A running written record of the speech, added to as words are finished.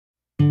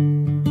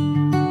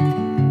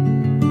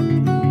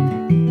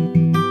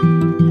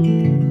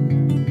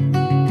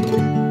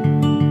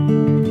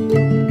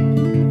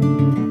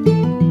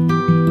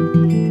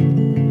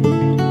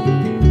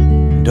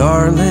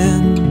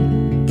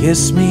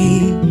kiss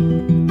me,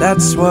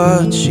 that's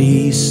what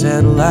she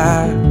said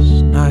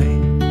last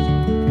night.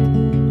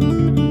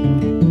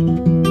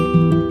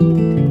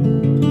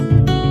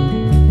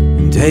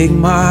 And take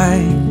my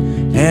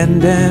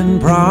hand and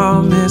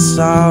promise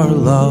our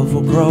love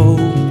will grow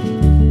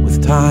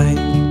with time,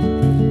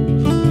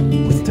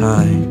 with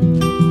time.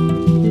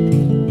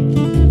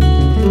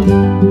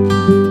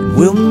 And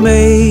we'll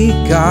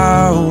make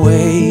our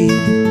way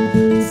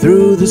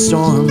through the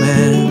storm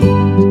and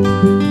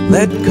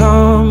let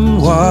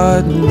come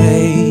what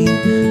may.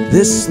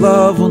 This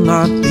love will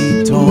not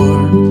be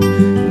torn,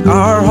 and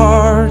our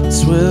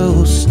hearts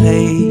will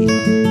stay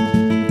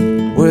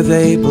where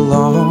they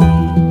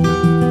belong.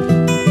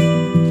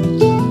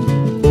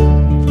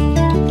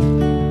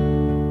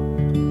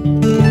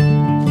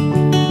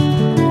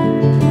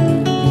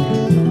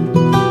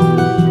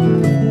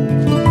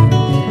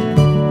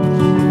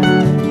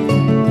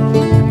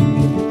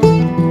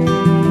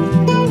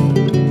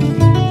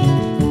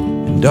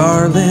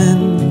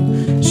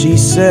 Darling, she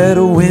said,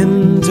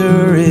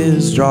 winter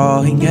is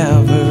drawing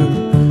ever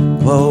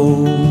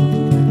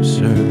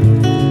closer.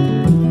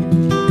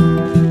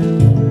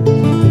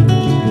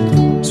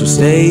 So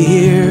stay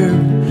here,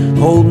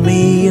 hold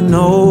me, you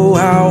know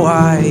how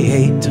I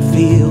hate to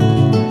feel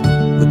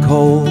the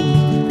cold,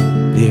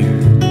 dear.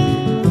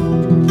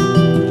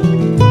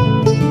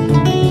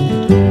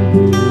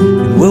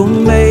 And we'll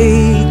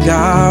make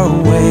our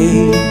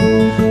way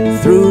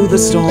through the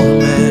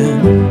storm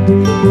and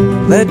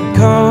let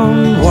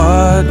come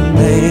what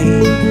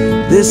may.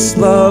 This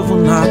love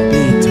will not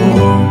be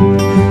torn,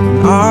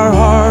 and our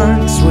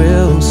hearts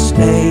will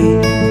stay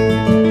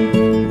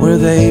where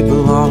they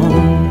belong.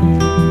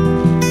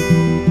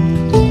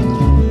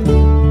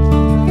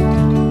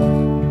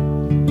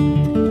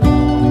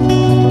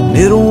 And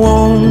it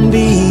won't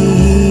be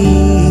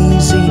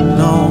easy,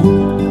 no.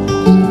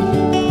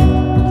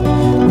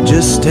 We'll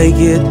just take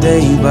it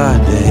day by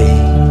day.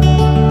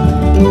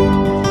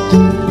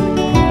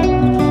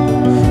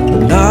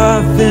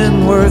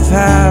 Nothing worth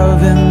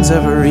having's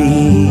ever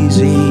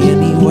easy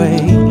anyway.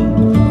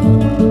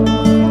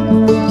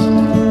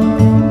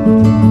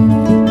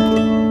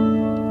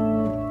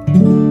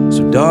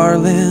 So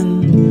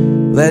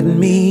darling, let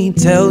me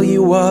tell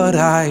you what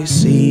I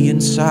see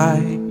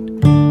inside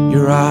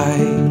your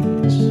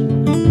eyes.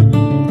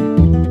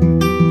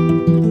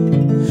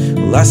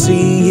 Well, I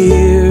see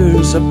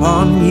years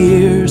upon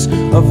years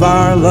of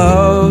our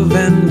love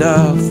and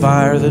a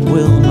fire that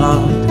will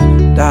not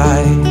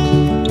die.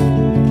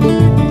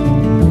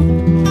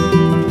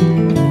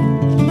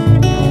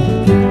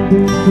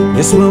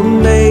 Yes, we'll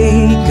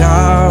make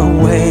our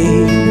way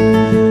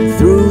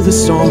through the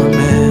storm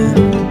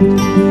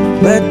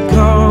and let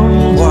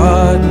come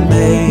what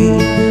may.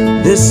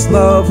 This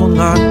love will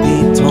not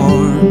be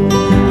torn,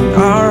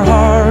 our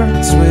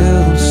hearts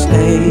will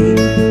stay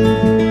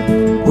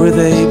where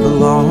they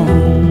belong.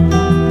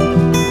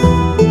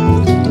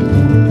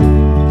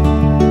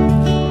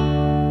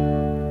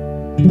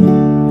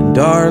 And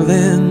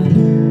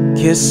darling,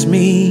 kiss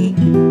me,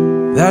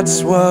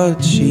 that's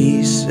what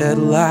she said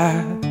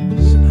last